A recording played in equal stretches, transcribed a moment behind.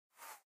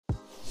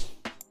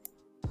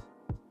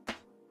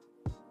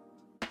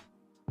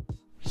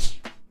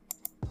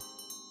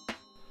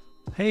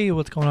Hey,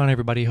 what's going on,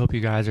 everybody? Hope you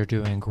guys are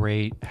doing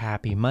great.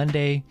 Happy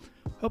Monday.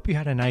 Hope you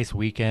had a nice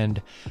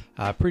weekend.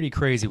 Pretty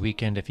crazy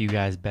weekend if you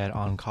guys bet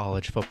on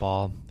college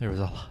football. There was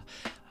a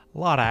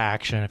lot of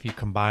action if you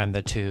combine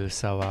the two.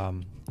 So,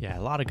 a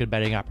lot of good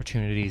betting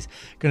opportunities.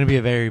 Going to be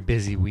a very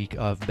busy week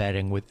of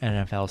betting with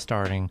NFL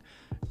starting.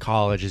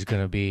 College is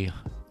going to be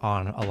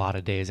on a lot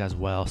of days as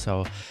well.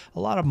 So, a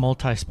lot of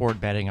multi-sport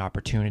betting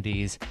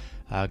opportunities.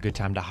 Good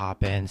time to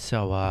hop in.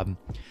 So,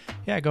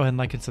 go ahead and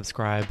like and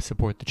subscribe.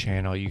 Support the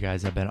channel. You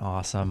guys have been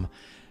awesome.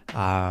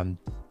 Hopefully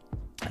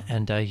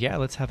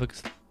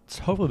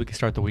we can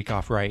start the week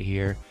off right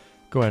here.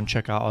 Go ahead and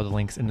check out all the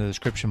links in the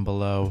description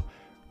below.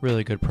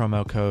 Really good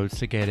promo codes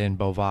to get in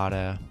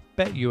Bovada,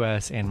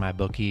 BetUS, and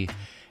MyBookie.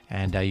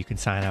 And you can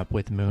sign up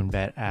with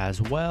Moonbet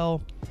as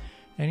well.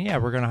 And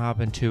we're going to hop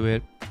into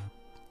it.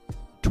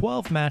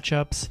 12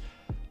 matchups,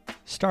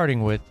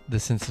 starting with the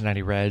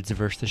Cincinnati Reds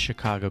versus the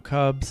Chicago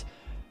Cubs.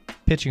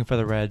 Pitching for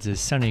the Reds is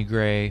Sonny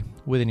Gray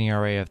with an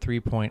ERA of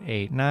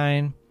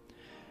 3.89.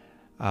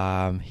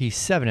 He's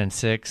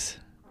 7-6.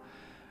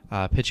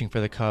 Pitching for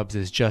the Cubs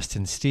is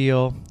Justin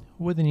Steele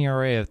with an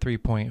ERA of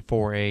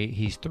 3.48.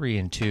 He's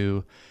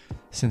 3-2.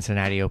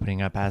 Cincinnati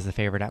opening up as the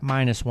favorite at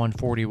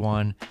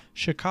 -141.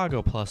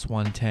 Chicago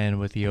 +110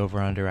 with the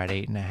over-under at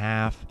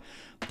 8.5.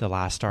 The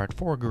last start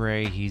for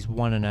Gray, he's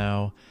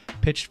 1-0.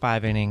 Pitched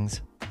 5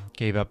 innings,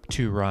 gave up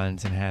 2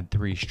 runs, and had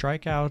 3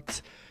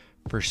 strikeouts.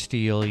 For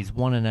Steele, he's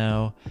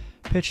 1-0.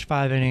 Pitched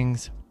 5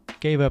 innings,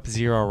 gave up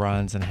 0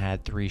 runs, and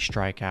had 3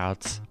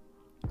 strikeouts.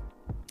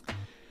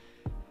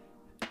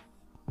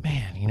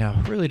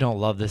 Man, really don't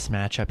love this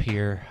matchup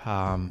here.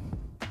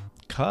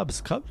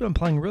 Cubs have been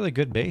playing really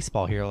good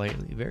baseball here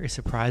lately. Very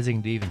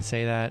surprising to even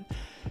say that.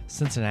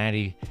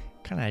 Cincinnati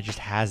kind of just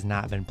has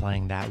not been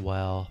playing that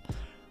well.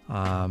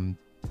 I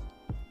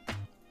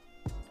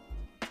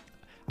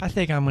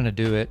think I'm going to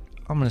do it.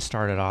 I'm going to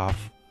start it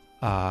off.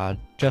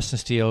 Justin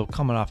Steele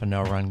coming off a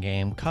no-run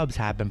game. Cubs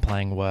have been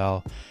playing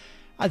well.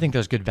 I think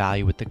there's good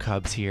value with the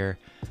Cubs here.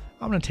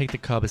 I'm going to take the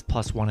Cubs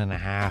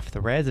 +1.5.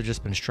 The Reds have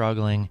just been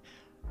struggling.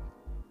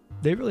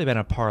 They've really been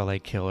a parlay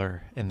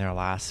killer in their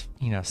last,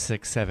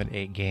 6, 7,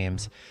 8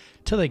 games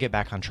till they get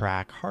back on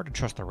track. Hard to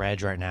trust the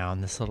Reds right now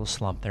in this little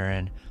slump they're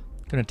in.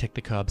 Going to take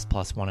the Cubs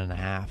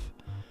 +1.5.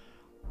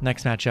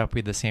 Next matchup, we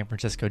have the San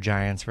Francisco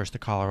Giants versus the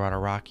Colorado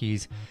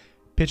Rockies.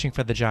 Pitching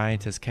for the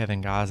Giants is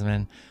Kevin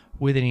Gausman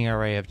with an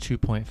ERA of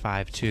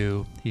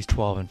 2.52. He's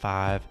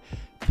 12-5.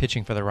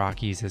 Pitching for the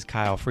Rockies is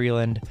Kyle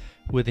Freeland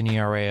with an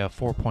ERA of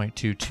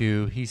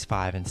 4.22. He's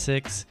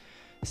 5-6.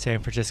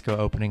 San Francisco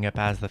opening up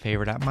as the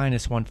favorite at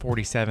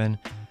 -147.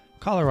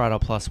 Colorado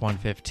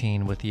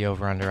 +115 with the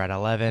over-under at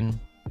 11.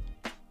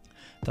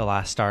 The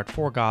last start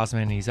for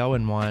Gausman, he's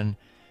 0-1.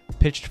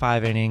 Pitched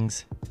 5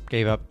 innings,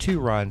 gave up 2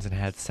 runs, and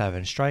had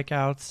 7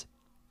 strikeouts.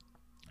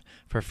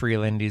 For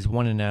Freeland, he's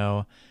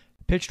 1-0.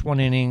 Pitched 1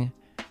 inning,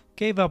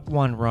 gave up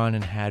 1 run,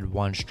 and had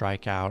 1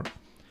 strikeout.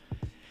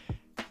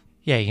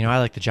 I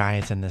like the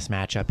Giants in this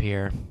matchup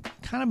here.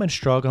 Kind of been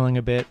struggling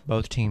a bit.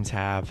 Both teams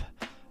have.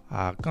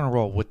 Going to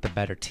roll with the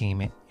better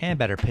team and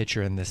better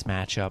pitcher in this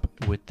matchup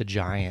with the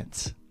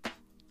Giants.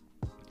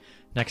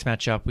 Next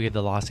matchup, we have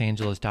the Los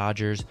Angeles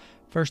Dodgers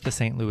versus the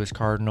St. Louis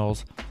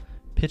Cardinals.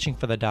 Pitching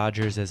for the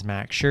Dodgers is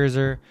Max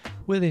Scherzer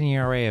with an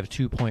ERA of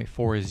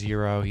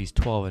 2.40. He's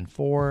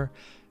 12-4.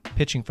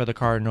 Pitching for the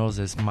Cardinals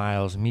is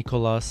Miles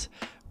Mikolas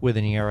with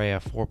an ERA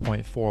of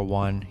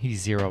 4.41.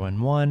 He's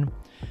 0-1.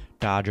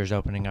 Dodgers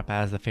opening up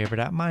as the favorite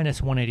at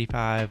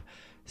 -185.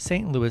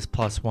 St. Louis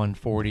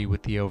 +140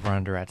 with the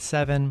over-under at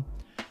 7.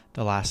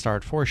 The last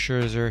start for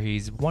Scherzer,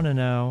 he's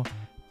 1-0.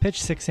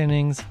 Pitched 6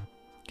 innings,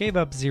 gave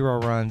up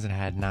 0 runs, and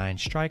had 9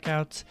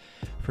 strikeouts.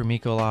 For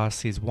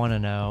Mikolas, he's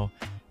 1-0.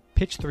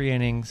 Pitched 3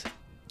 innings,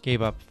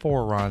 gave up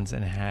 4 runs,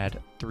 and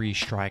had 3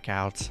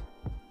 strikeouts.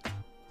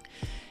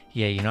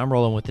 I'm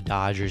rolling with the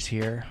Dodgers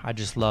here. I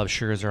just love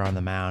Scherzer on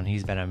the mound.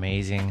 He's been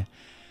amazing.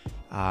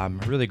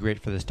 Really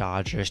great for this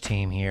Dodgers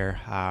team here.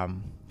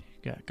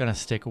 Gonna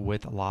stick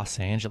with Los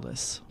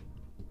Angeles.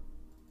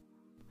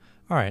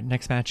 All right,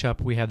 next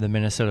matchup, we have the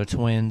Minnesota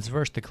Twins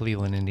versus the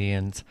Cleveland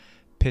Indians.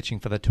 Pitching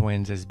for the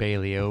Twins is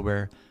Bailey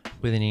Ober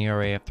with an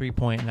ERA of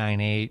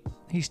 3.98.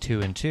 He's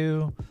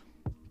 2-2.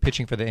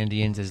 Pitching for the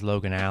Indians is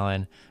Logan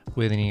Allen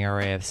with an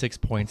ERA of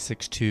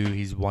 6.62.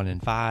 He's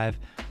 1-5.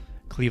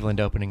 Cleveland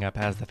opening up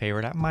as the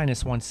favorite at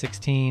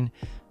 -116.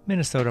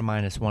 Minnesota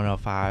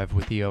 -105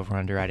 with the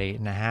over-under at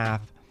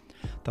 8.5.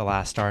 The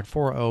last start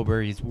for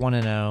Ober, he's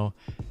 1-0.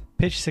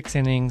 Pitched 6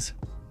 innings,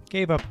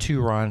 gave up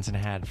 2 runs, and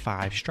had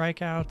 5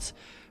 strikeouts.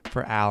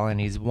 For Allen,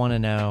 he's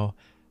 1-0.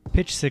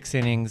 Pitched 6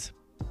 innings,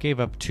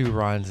 gave up 2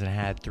 runs, and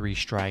had 3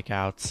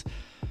 strikeouts.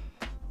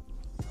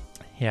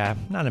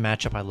 Not a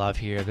matchup I love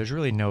here. There's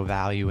really no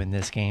value in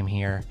this game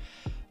here.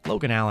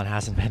 Logan Allen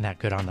hasn't been that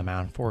good on the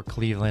mound for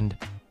Cleveland.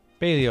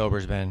 Bailey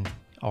Ober's been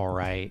all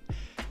right.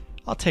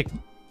 I'll take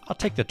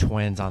the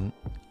Twins on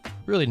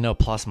really no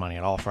plus money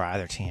at all for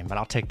either team, but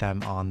I'll take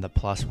them on the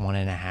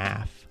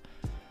 +1.5.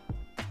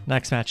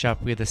 Next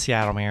matchup, we have the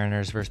Seattle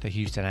Mariners versus the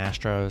Houston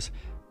Astros.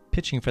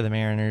 Pitching for the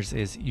Mariners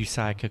is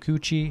Yusei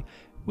Kikuchi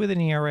with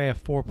an ERA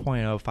of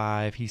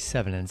 4.05. He's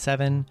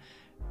 7-7.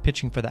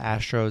 Pitching for the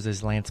Astros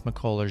is Lance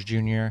McCullers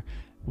Jr.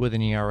 with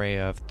an ERA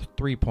of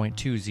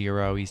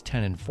 3.20. He's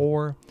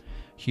 10-4.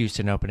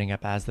 Houston opening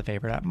up as the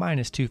favorite at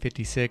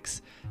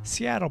 -256.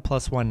 Seattle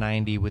plus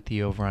 190 with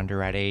the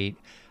over-under at 8.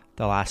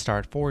 The last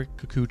start for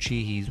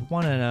Kikuchi, he's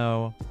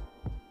 1-0.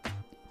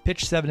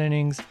 Pitched 7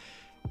 innings,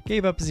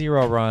 gave up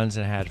 0 runs,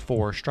 and had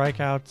 4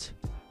 strikeouts.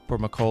 For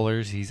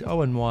McCullers, he's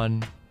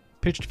 0-1.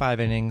 Pitched 5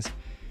 innings,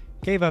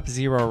 gave up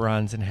 0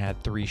 runs, and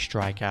had 3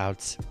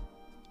 strikeouts.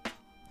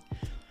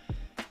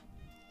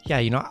 Yeah,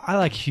 I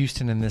like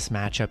Houston in this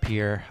matchup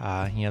here.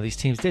 These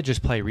teams did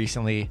just play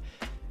recently.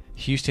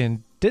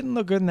 Houston didn't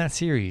look good in that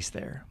series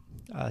there.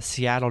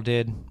 Seattle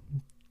did,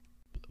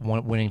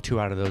 winning 2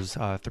 out of those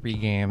 3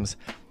 games.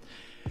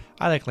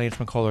 I like Lance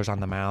McCullers on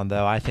the mound,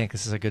 though. I think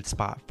this is a good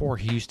spot for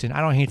Houston.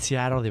 I don't hate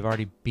Seattle. They've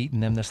already beaten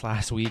them this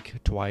last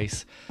week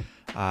twice.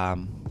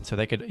 So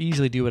they could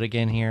easily do it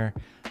again here.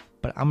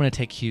 But I'm going to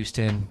take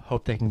Houston.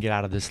 Hope they can get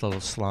out of this little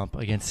slump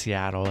against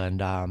Seattle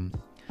and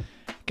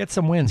get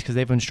some wins because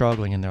they've been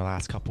struggling in their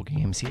last couple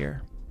games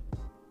here.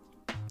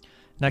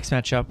 Next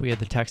matchup, we have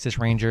the Texas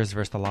Rangers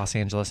versus the Los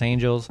Angeles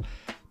Angels.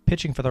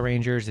 Pitching for the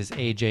Rangers is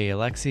A.J.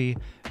 Alexy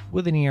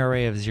with an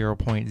ERA of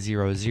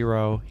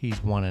 0.00. He's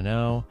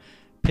 1-0.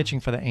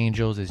 Pitching for the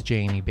Angels is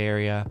Jamie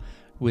Barria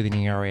with an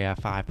ERA of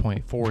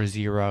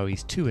 5.40.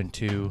 He's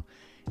 2-2.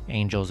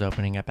 Angels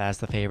opening up as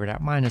the favorite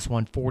at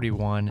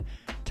 -141.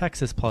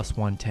 Texas plus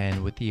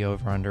 110 with the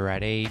over-under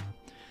at 8.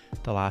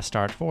 The last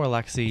start for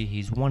Alexy,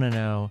 he's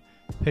 1-0.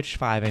 Pitched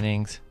 5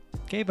 innings,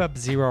 gave up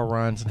 0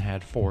 runs, and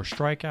had 4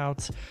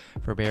 strikeouts.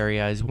 For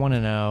Barria, he's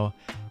 1-0.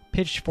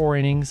 Pitched 4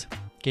 innings,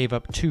 gave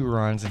up 2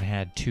 runs, and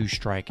had 2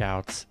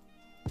 strikeouts.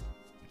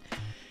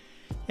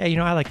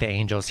 Yeah, I like the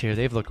Angels here.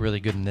 They've looked really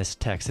good in this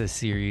Texas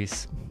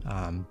series.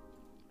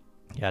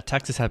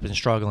 Texas has been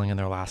struggling in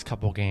their last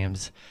couple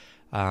games.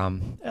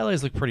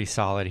 LA's looked pretty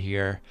solid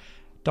here.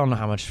 Don't know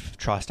how much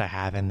trust I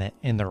have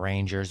in the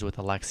Rangers with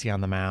Alexy on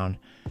the mound.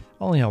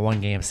 Only a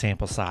 1-game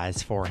sample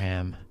size for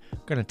him. I'm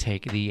going to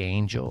take the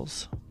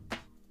Angels.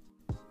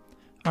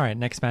 All right,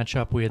 next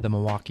matchup, we have the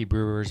Milwaukee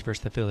Brewers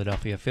versus the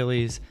Philadelphia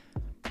Phillies.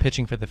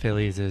 Pitching for the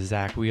Phillies is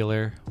Zach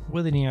Wheeler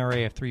with an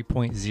ERA of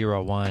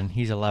 3.01.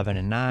 He's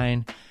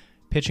 11-9.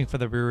 Pitching for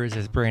the Brewers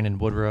is Brandon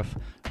Woodruff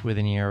with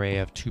an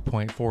ERA of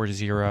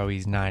 2.40.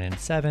 He's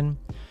 9-7.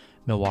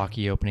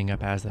 Milwaukee opening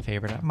up as the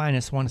favorite at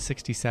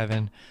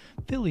 -167.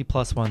 Philly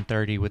plus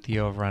 130 with the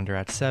over-under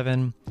at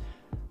 7.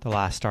 The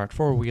last start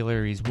for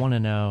Wheeler, he's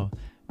 1-0.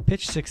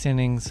 Pitched 6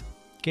 innings,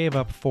 gave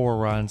up 4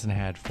 runs, and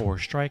had 4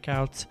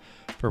 strikeouts.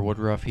 For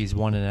Woodruff, he's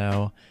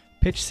 1-0.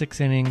 Pitched 6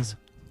 innings,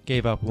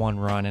 gave up 1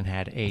 run, and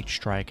had 8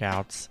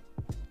 strikeouts.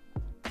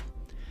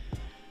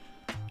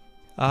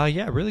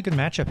 Really good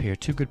matchup here.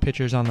 2 good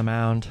pitchers on the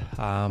mound.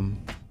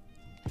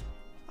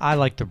 I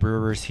like the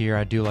Brewers here.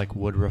 I do like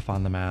Woodruff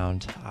on the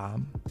mound.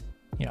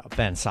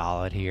 Been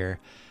solid here.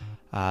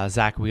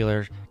 Zach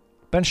Wheeler,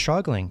 been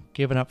struggling,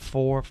 giving up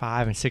 4,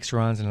 5, and 6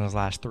 runs in his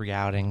last 3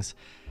 outings.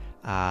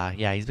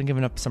 He's been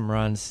giving up some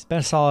runs.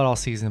 Been solid all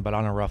season, but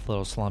on a rough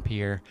little slump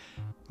here.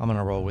 I'm going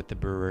to roll with the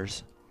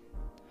Brewers.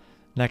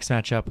 Next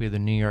matchup, we have the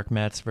New York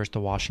Mets versus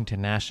the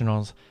Washington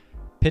Nationals.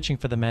 Pitching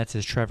for the Mets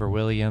is Trevor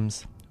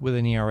Williams with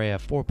an ERA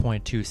of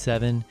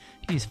 4.27.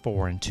 He's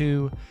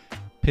 4-2.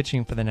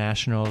 Pitching for the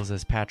Nationals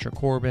is Patrick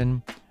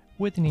Corbin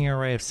with an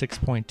ERA of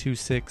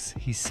 6.26.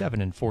 He's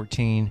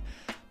 7-14.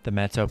 The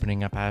Mets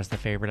opening up as the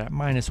favorite at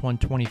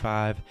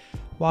 -125.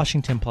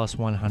 Washington plus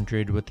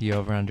 100 with the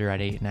over-under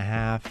at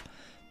 8.5.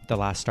 The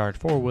last start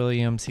for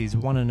Williams, he's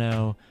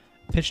 1-0.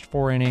 Pitched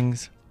 4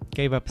 innings,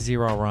 gave up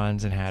 0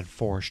 runs, and had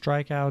 4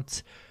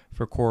 strikeouts.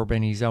 For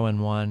Corbin, he's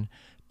 0-1.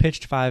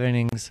 Pitched 5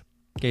 innings,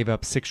 gave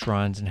up 6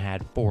 runs, and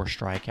had 4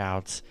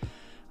 strikeouts.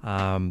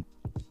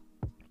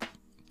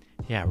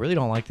 Really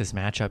don't like this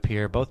matchup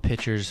here. Both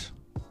pitchers,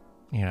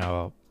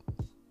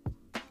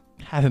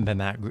 haven't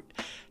been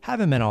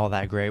all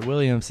that great.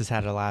 Williams has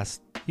had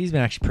he's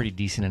been actually pretty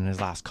decent in his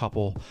last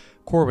couple.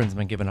 Corbin's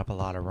been giving up a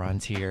lot of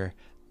runs here.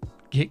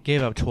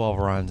 Gave up 12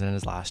 runs in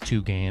his last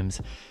 2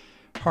 games.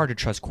 Hard to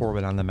trust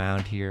Corbin on the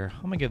mound here.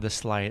 I'm going to give the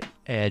slight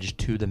edge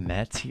to the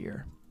Mets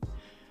here.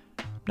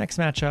 Next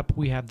matchup,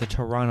 we have the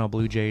Toronto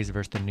Blue Jays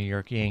versus the New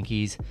York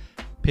Yankees.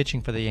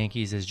 Pitching for the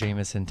Yankees is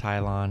Jameson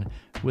Taillon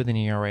with an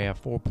ERA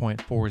of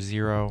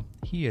 4.40.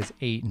 He is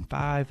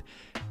 8-5.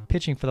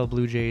 Pitching for the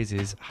Blue Jays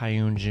is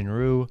Hyun Jin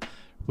Ryu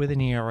with an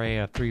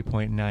ERA of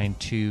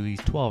 3.92.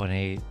 He's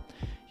 12-8.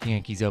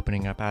 Yankees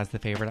opening up as the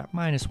favorite at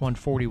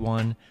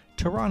 -141.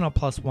 Toronto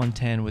plus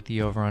 110 with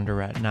the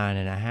over-under at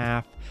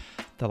 9.5.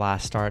 The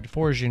last start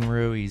for Jin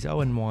Ryu, he's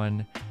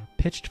 0-1.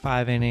 Pitched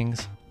 5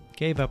 innings,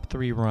 gave up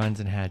 3 runs,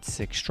 and had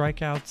 6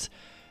 strikeouts.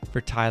 For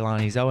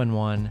Taillon, he's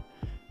 0-1.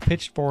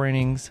 Pitched 4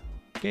 innings,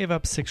 gave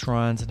up 6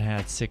 runs, and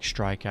had 6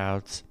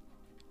 strikeouts.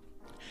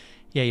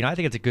 I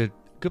think it's a good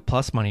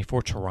plus money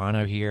for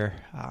Toronto here.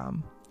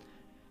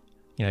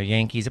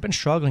 Yankees have been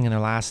struggling in their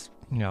last,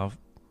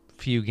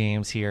 few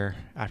games here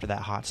after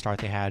that hot start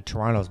they had.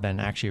 Toronto's been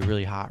actually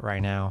really hot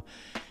right now.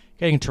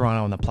 Getting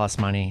Toronto on the plus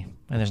money,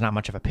 and there's not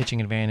much of a pitching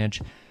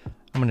advantage.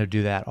 I'm going to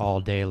do that all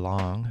day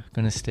long.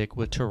 Going to stick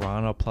with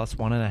Toronto plus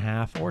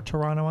 1.5 or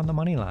Toronto on the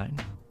money line.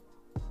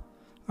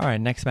 All right,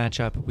 next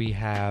matchup we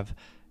have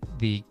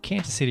the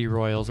Kansas City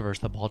Royals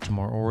versus the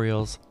Baltimore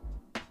Orioles.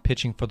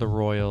 Pitching for the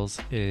Royals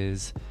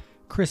is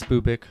Kris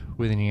Bubic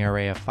with an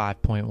ERA of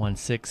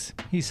 5.16.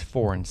 He's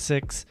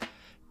 4-6.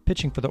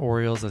 Pitching for the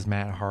Orioles is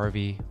Matt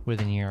Harvey with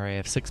an ERA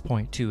of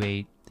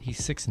 6.28. He's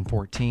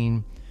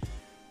 6-14.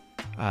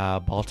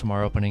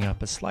 Baltimore opening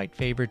up as slight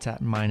favorites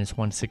at minus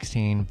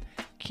 116.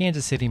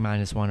 Kansas City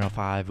minus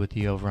 105 with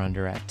the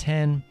over-under at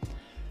 10.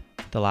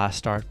 The last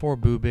start for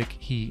Bubic,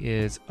 he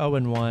is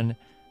 0-1.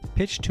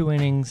 Pitched 2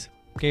 innings,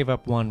 gave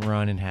up 1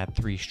 run, and had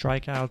 3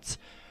 strikeouts.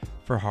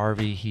 For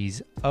Harvey,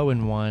 he's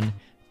 0-1.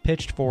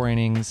 Pitched 4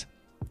 innings,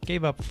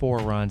 gave up 4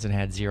 runs, and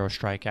had 0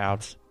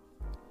 strikeouts.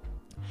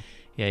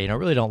 Yeah,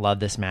 really don't love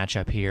this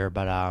matchup here,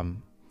 but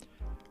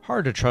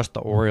hard to trust the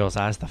Orioles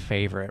as the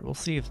favorite. We'll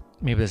see if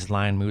maybe this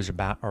line moves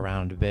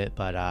around a bit,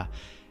 but I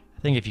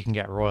think if you can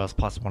get Royals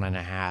plus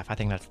 1.5, I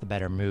think that's the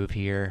better move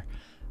here.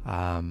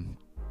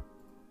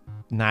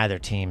 Neither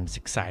team's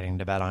exciting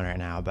to bet on right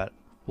now, but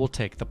we'll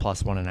take the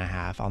plus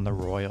 1.5 on the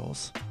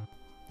Royals.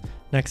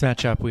 Next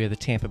matchup, we have the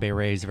Tampa Bay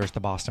Rays versus the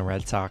Boston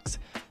Red Sox.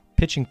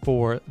 Pitching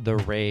for the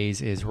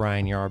Rays is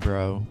Ryan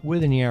Yarbrough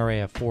with an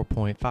ERA of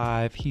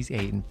 4.5. He's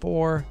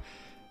 8-4.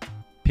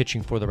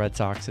 Pitching for the Red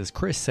Sox is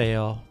Chris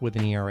Sale with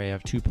an ERA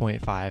of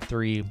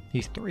 2.53.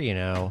 He's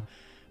 3-0.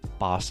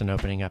 Boston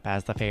opening up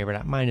as the favorite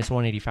at minus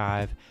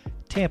 185.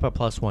 Tampa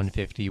plus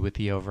 150 with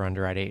the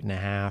over-under at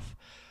 8.5.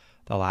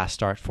 The last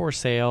start for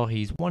Sale,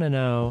 he's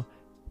 1-0.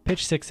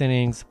 Pitched 6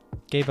 innings,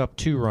 gave up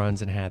 2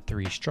 runs, and had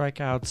 3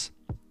 strikeouts.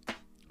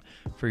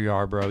 For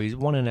Yarbrough, he's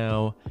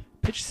 1-0.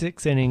 Pitched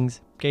 6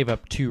 innings, gave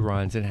up 2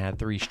 runs, and had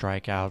 3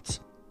 strikeouts.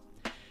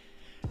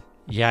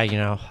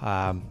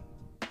 Yeah,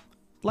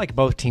 like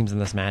both teams in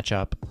this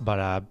matchup,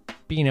 but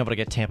being able to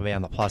get Tampa Bay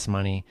on the plus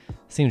money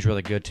seems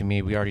really good to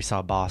me. We already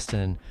saw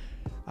Boston.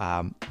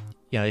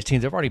 These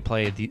teams have already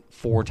played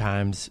 4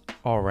 times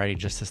already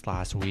just this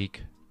last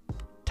week,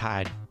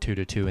 tied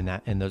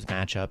 2-2 in those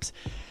matchups.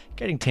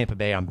 Getting Tampa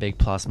Bay on big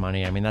plus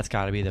money, that's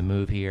got to be the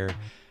move here.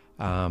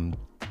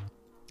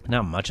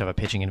 Not much of a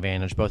pitching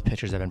advantage. Both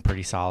pitchers have been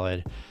pretty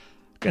solid. I'm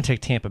going to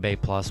take Tampa Bay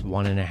plus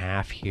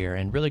 1.5 here,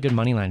 and really good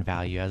money line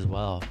value as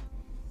well.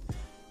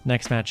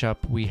 Next matchup,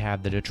 we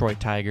have the Detroit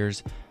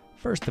Tigers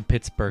versus the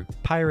Pittsburgh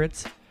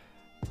Pirates.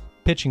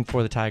 Pitching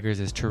for the Tigers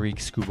is Tarik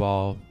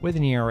Skubal with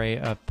an ERA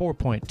of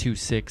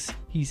 4.26.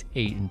 He's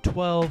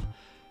 8-12.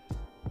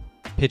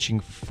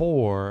 Pitching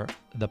for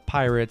the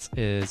Pirates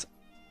is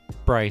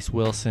Bryce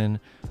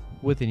Wilson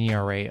with an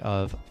ERA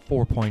of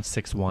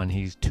 4.61.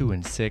 He's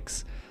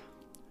 2-6.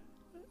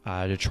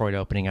 Detroit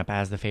opening up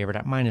as the favorite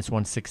at minus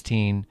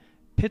 116.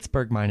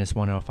 Pittsburgh minus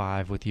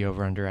 105 with the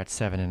over-under at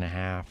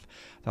 7.5.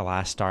 The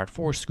last start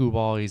for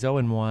Skubal, he's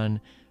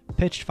 0-1.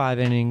 Pitched 5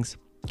 innings,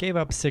 gave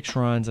up 6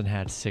 runs, and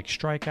had 6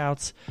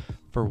 strikeouts.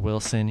 For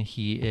Wilson,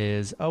 he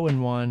is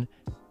 0-1.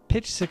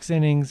 Pitched 6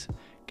 innings,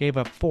 gave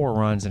up 4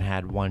 runs, and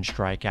had 1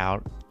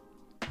 strikeout.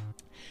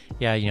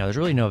 Yeah, there's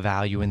really no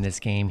value in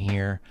this game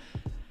here.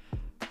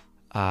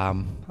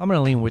 I'm going to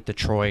lean with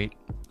Detroit.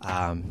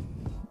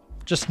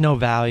 Just no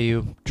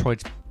value.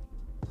 Detroit's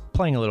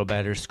playing a little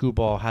better.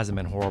 Skubal hasn't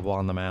been horrible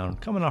on the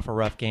mound. Coming off a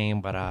rough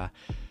game, but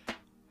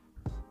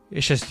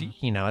it's just,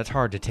 it's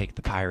hard to take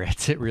the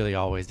Pirates. It really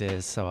always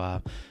is.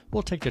 So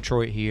we'll take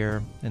Detroit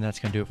here, and that's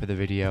going to do it for the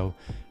video.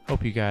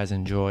 Hope you guys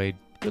enjoyed.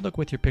 Good luck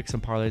with your picks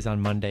and parlays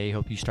on Monday.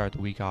 Hope you start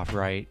the week off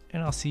right,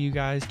 and I'll see you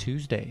guys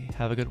Tuesday.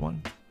 Have a good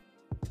one.